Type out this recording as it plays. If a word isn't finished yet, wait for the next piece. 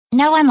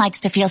No one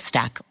likes to feel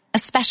stuck,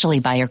 especially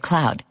by your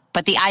cloud.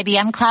 But the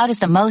IBM Cloud is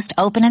the most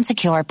open and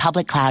secure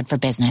public cloud for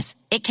business.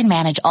 It can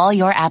manage all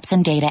your apps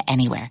and data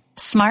anywhere.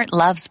 Smart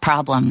loves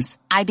problems.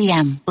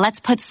 IBM, let's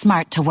put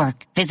smart to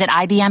work. Visit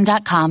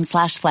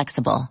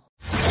IBM.com/flexible.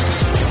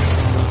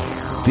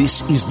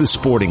 This is The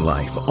Sporting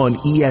Life on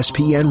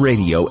ESPN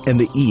Radio and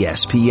the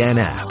ESPN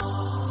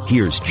app.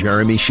 Here's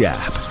Jeremy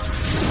Schaap.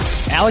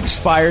 Alex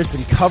Speier has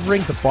been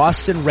covering the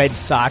Boston Red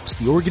Sox,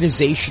 the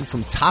organization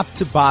from top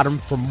to bottom,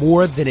 for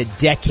more than a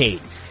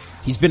decade.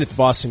 He's been at the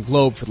Boston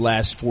Globe for the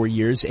last 4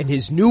 years, and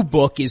his new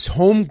book is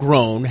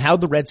Homegrown: How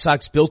the Red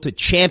Sox Built a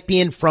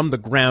Champion from the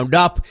Ground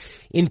Up,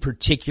 in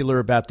particular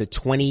about the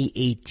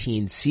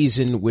 2018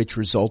 season, which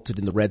resulted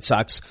in the Red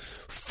Sox'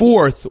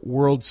 fourth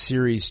World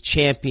Series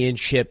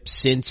championship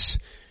since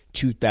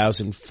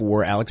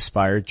 2004. Alex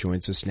Speier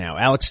joins us now.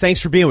 Alex,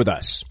 thanks for being with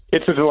us.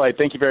 It's a delight.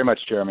 Thank you very much,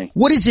 Jeremy.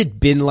 What has it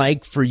been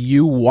like for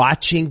you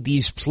watching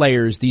these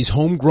players, these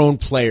homegrown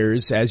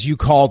players, as you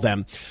call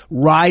them,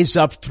 rise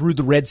up through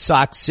the Red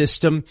Sox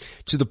system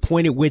to the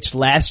point at which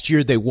last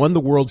year they won the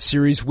World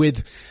Series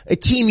with a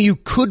team you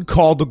could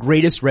call the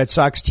greatest Red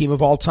Sox team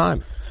of all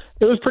time?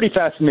 It was pretty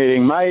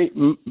fascinating. My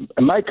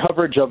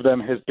coverage of them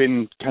has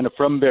been kind of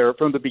from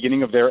the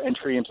beginning of their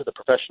entry into the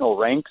professional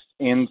ranks,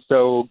 and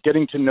so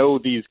getting to know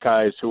these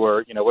guys who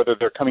are, whether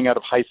they're coming out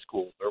of high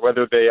school or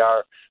whether they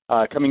are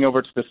coming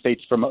over to the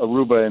States from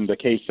Aruba in the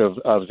case of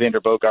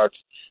Xander Bogaerts,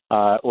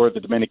 or the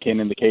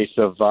Dominican in the case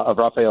of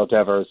Rafael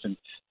Devers, and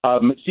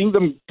seeing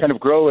them kind of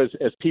grow as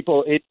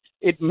people,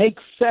 it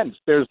makes sense.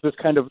 There was this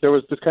kind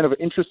of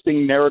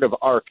interesting narrative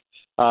arc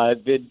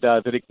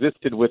that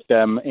existed with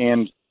them,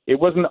 and it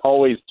wasn't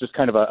always just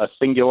kind of a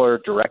singular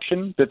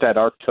direction that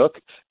arc took.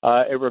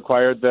 It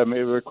required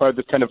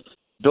this kind of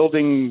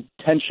building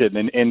tension,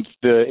 and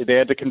they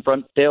had to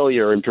confront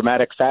failure in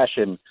dramatic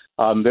fashion.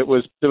 That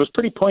was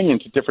pretty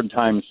poignant at different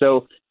times.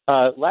 So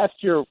last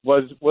year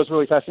was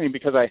really fascinating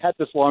because I had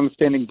this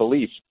long-standing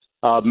belief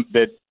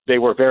that they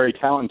were very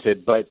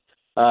talented, but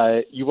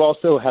you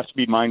also have to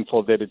be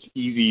mindful that it's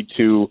easy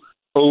to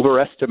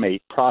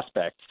overestimate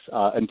prospects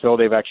until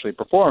they've actually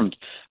performed.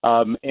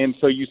 And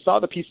so you saw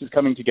the pieces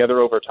coming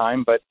together over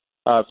time, but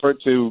for it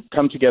to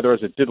come together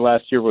as it did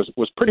last year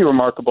was pretty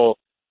remarkable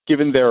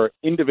given their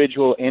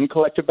individual and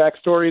collective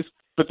backstories.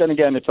 But then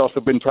again, it's also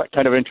been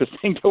kind of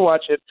interesting to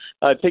watch it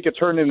take a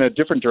turn in a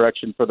different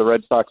direction for the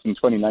Red Sox in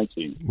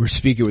 2019. We're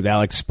speaking with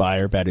Alex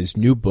Speier about his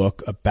new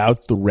book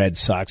about the Red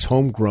Sox,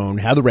 Homegrown: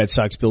 How the Red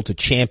Sox Built a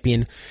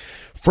Champion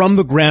from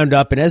the Ground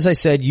Up. And as I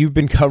said, you've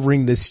been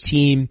covering this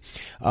team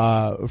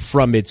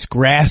from its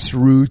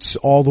grassroots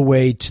all the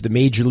way to the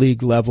major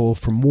league level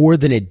for more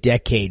than a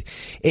decade.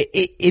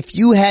 If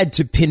you had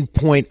to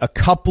pinpoint a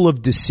couple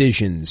of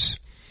decisions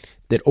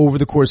that over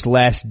the course of the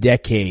last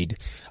decade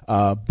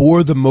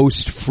bore the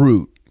most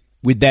fruit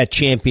with that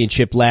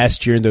championship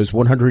last year and those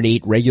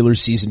 108 regular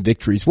season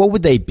victories, what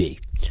would they be?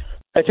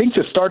 I think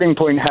the starting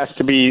point has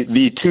to be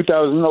the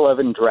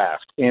 2011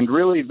 draft, and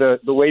really the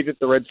way that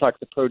the Red Sox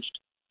approached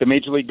the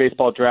Major League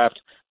Baseball draft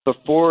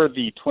before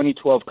the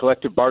 2012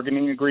 collective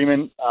bargaining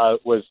agreement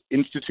was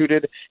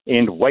instituted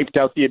and wiped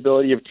out the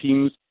ability of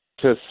teams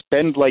to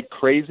spend like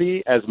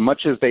crazy as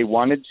much as they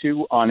wanted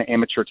to on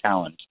amateur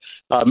talent.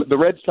 The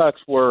Red Sox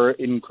were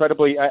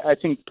incredibly, I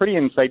think, pretty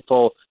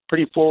insightful,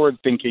 pretty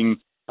forward-thinking,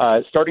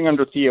 starting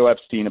under Theo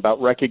Epstein,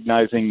 about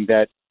recognizing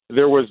that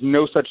there was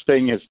no such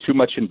thing as too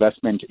much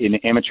investment in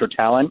amateur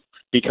talent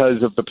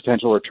because of the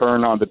potential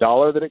return on the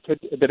dollar that it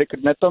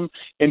could net them.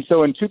 And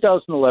so in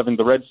 2011,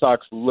 the Red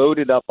Sox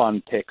loaded up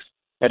on picks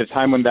at a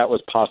time when that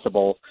was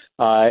possible,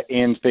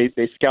 and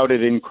they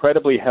scouted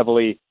incredibly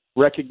heavily,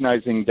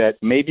 recognizing that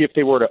maybe if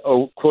they were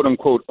to,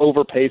 quote-unquote,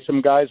 overpay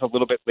some guys a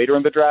little bit later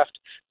in the draft,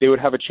 they would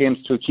have a chance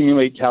to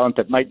accumulate talent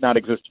that might not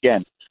exist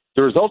again.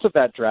 The result of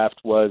that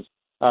draft was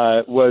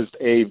a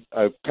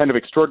kind of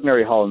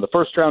extraordinary haul. In the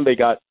first round, they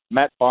got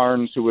Matt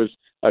Barnes, who was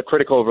a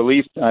critical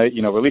relief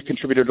relief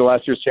contributor to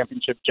last year's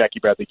championship, Jackie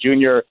Bradley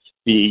Jr.,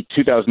 the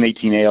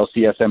 2018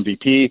 ALCS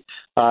MVP.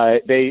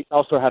 They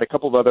also had a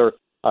couple of other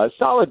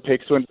solid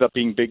picks who ended up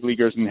being big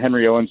leaguers in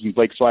Henry Owens and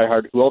Blake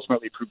Swihart, who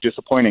ultimately proved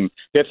disappointing.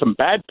 They had some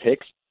bad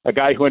picks, a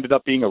guy who ended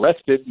up being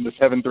arrested in the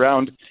seventh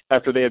round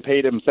after they had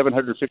paid him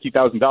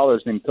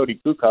 $750,000 named Cody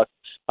Kuka.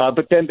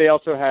 But then they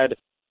also had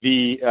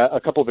a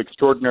couple of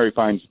extraordinary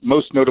finds,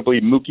 most notably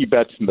Mookie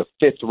Betts in the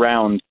fifth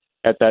round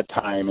at that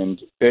time. And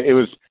it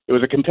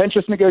was a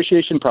contentious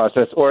negotiation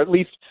process, or at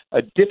least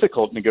a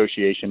difficult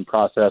negotiation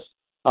process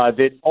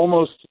that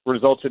almost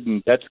resulted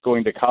in Betts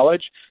going to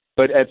college.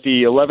 But at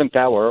the 11th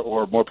hour,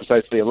 or more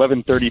precisely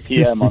 11:30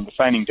 p.m. on the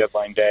signing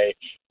deadline day,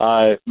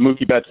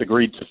 Mookie Betts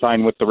agreed to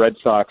sign with the Red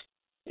Sox.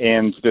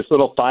 And this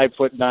little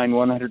 5'9",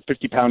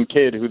 150-pound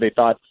kid who they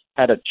thought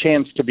had a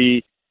chance to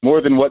be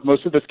more than what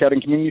most of the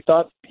scouting community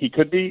thought he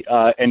could be,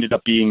 ended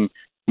up being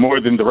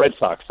more than the Red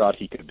Sox thought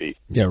he could be.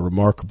 Yeah,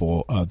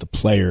 remarkable, the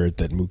player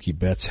that Mookie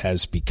Betts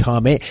has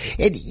become. And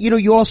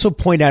you also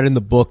point out in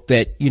the book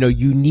that,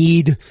 you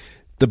need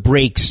the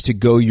breaks to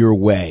go your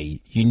way.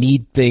 You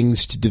need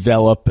things to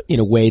develop in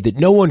a way that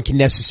no one can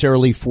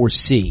necessarily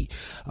foresee.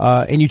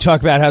 And you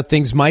talk about how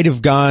things might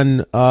have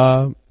gone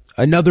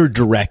another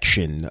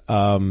direction.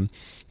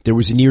 There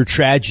was a near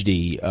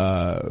tragedy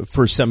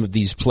for some of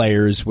these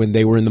players when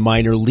they were in the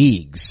minor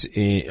leagues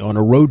on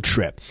a road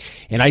trip.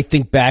 And I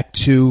think back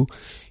to,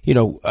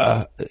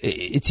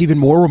 it's even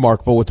more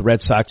remarkable what the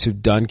Red Sox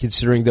have done,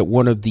 considering that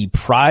one of the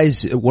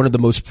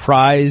most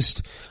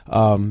prized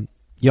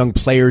young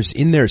players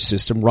in their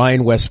system,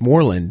 Ryan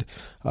Westmoreland,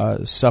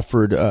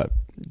 suffered a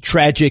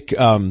tragic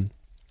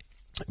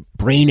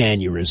brain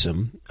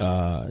aneurysm.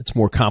 It's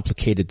more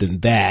complicated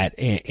than that,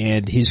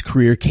 and his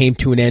career came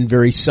to an end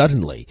very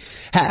suddenly.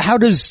 How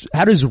does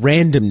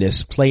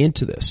randomness play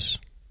into this?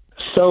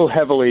 So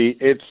heavily,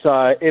 it's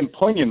and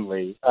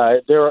poignantly.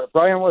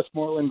 Brian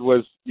Westmoreland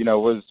was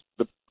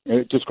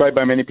described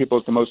by many people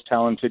as the most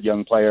talented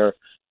young player,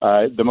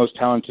 the most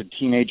talented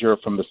teenager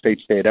from the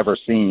states they had ever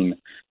seen,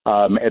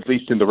 at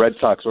least in the Red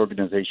Sox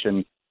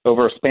organization,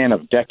 over a span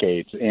of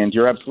decades. And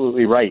you're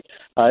absolutely right.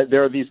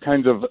 There are these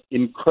kinds of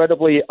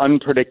incredibly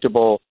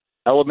unpredictable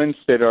elements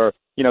that are,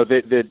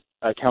 that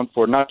account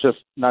for not just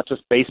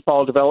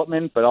baseball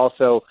development, but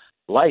also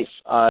life,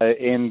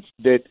 and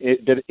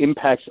that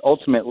impacts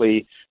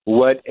ultimately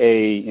what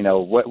a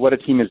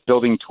team is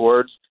building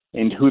towards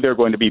and who they're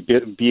going to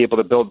be able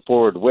to build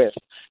forward with.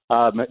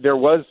 There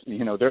was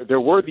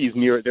this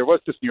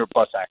near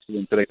bus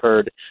accident that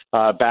occurred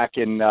back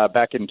in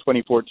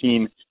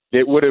 2014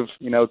 that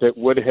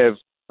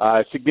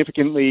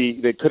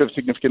could have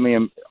significantly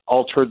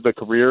altered the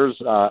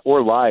careers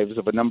or lives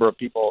of a number of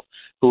people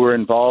who were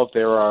involved.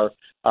 There are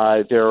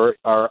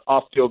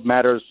off-field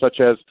matters such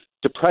as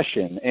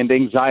depression and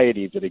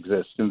anxiety that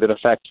exist and that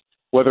affect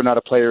whether or not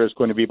a player is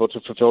going to be able to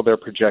fulfill their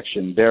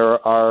projection. There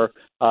are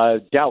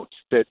doubts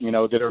that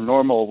are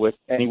normal with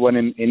anyone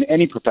in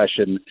any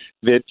profession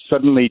that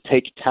suddenly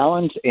take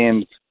talent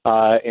and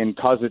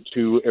cause it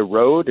to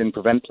erode and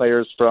prevent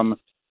players from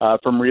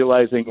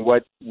realizing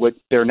what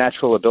their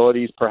natural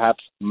abilities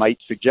perhaps might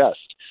suggest.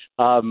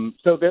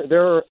 So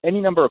there are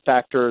any number of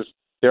factors.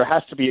 There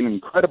has to be an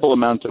incredible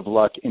amount of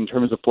luck in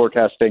terms of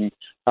forecasting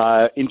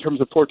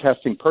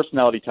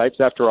personality types.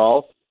 After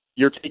all,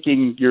 you're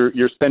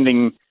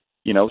spending,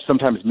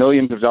 sometimes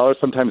millions of dollars,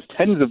 sometimes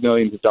tens of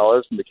millions of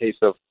dollars in the case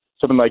of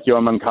someone like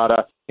Yoan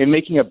Moncada, and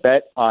making a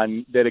bet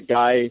on that a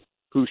guy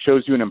who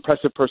shows you an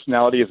impressive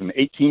personality as an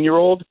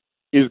 18-year-old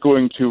is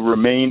going to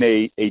remain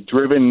a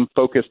driven,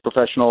 focused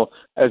professional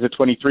as a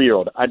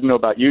 23-year-old. I don't know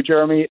about you,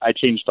 Jeremy. I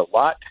changed a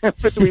lot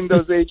between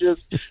those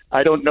ages.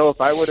 I don't know if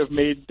I would have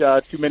made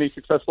too many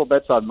successful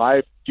bets on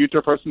my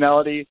future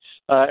personality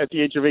at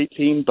the age of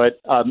 18,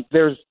 but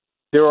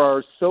there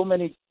are so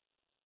many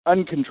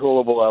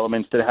uncontrollable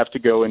elements that have to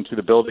go into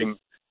the building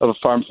of a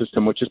farm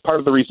system, which is part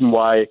of the reason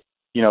why,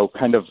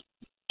 kind of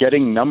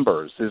getting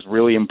numbers is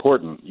really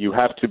important. You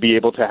have to be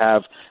able to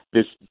have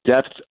this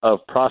depth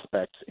of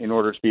prospects in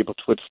order to be able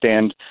to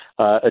withstand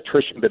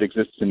attrition that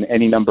exists in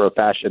any number of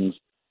fashions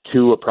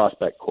to a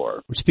prospect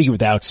core. We're speaking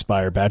with Alex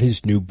Speier about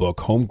his new book,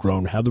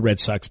 Homegrown, How the Red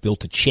Sox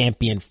Built a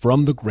Champion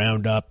from the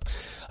Ground Up,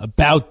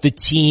 about the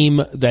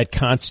team that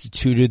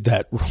constituted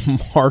that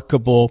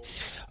remarkable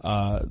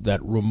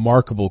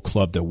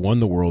club that won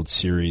the World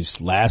Series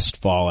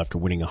last fall after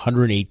winning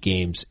 108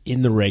 games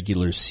in the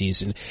regular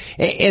season.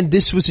 And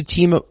this was a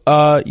team,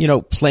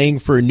 playing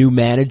for a new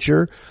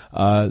manager.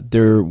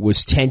 There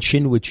was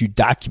tension, which you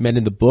document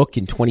in the book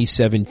in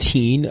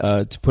 2017,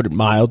 to put it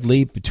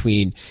mildly,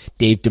 between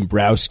Dave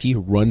Dombrowski,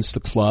 who runs the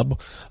club,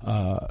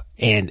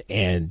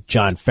 and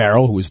John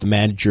Farrell, who was the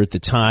manager at the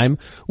time.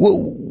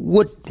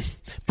 What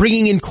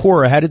bringing in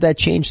Cora, how did that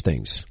change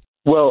things?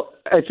 Well,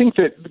 I think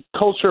that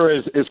culture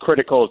is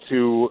critical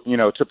to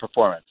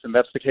performance, and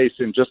that's the case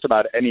in just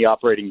about any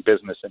operating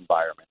business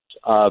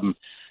environment.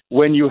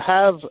 When you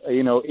have,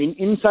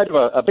 inside of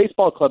a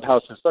baseball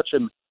clubhouse is such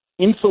an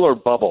insular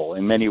bubble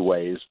in many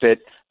ways that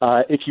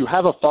if you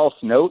have a false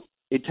note,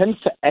 it tends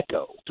to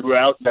echo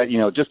throughout that,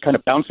 just kind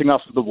of bouncing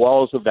off of the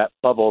walls of that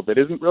bubble that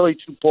isn't really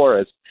too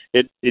porous.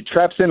 It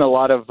traps in a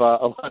lot of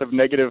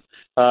negative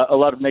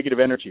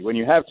energy. When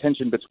you have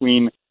tension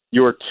between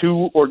your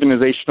two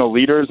organizational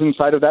leaders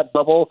inside of that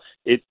bubble,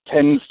 it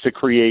tends to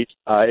create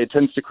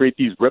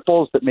these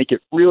ripples that make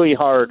it really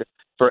hard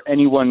for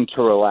anyone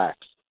to relax.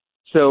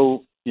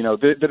 So,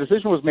 the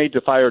decision was made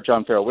to fire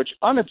John Farrell, which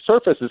on its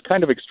surface is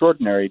kind of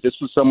extraordinary. This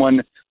was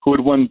someone who had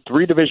won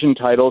 3 division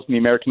titles in the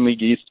American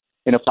League East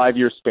in a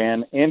 5-year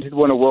span and had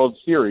won a World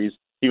Series.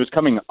 He was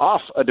coming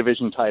off a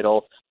division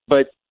title,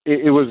 but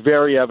it was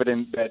very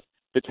evident that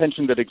the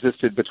tension that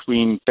existed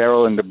between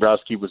Farrell and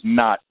Dombrowski was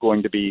not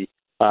going to be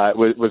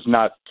was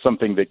not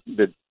something that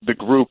the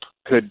group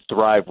could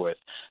thrive with.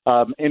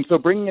 And so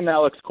bringing in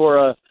Alex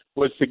Cora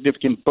was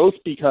significant, both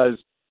because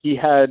he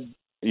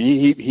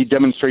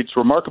demonstrates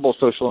remarkable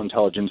social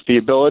intelligence, the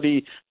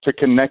ability to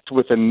connect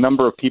with a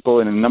number of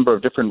people in a number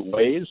of different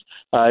ways,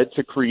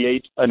 to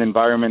create an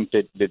environment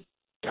that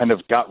kind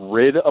of got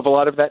rid of a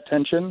lot of that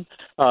tension.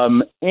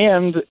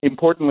 And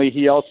importantly,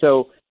 he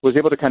also was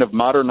able to kind of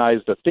modernize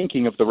the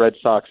thinking of the Red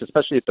Sox,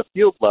 especially at the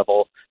field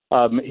level.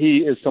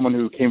 He is someone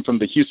who came from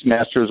the Houston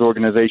Astros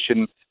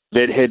organization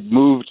that had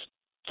moved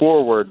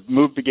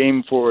the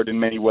game forward in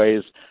many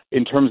ways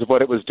in terms of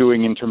what it was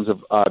doing, in terms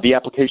of the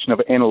application of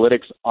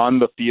analytics on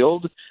the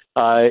field,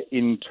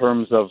 in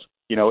terms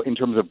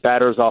of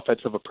batters'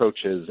 offensive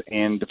approaches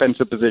and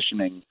defensive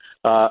positioning,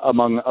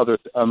 among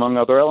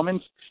other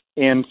elements.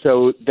 And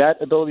so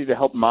that ability to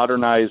help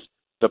modernize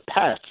the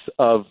paths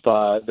of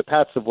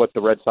what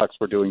the Red Sox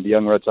were doing, the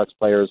young Red Sox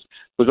players,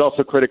 was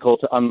also critical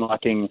to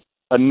unlocking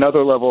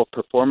another level of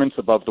performance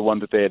above the one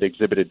that they had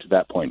exhibited to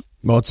that point.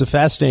 Well, it's a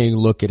fascinating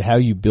look at how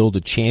you build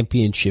a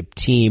championship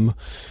team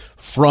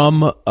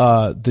from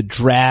the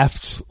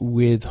draft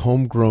with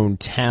homegrown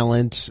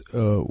talent,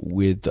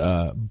 with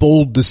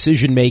bold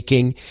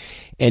decision-making.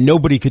 And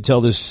nobody could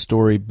tell this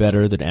story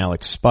better than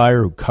Alex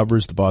Speier, who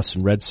covers the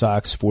Boston Red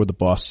Sox for the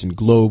Boston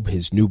Globe.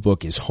 His new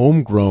book is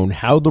Homegrown: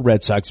 How the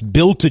Red Sox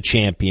Built a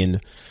Champion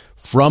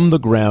from the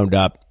Ground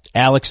Up.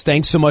 Alex,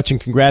 thanks so much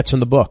and congrats on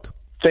the book.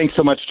 Thanks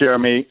so much,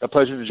 Jeremy. A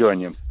pleasure to join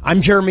you.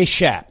 I'm Jeremy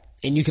Schaap,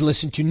 and you can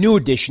listen to new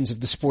editions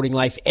of The Sporting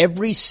Life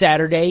every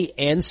Saturday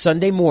and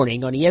Sunday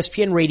morning on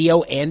ESPN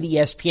Radio and the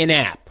ESPN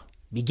app,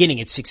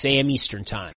 beginning at 6 a.m. Eastern Time.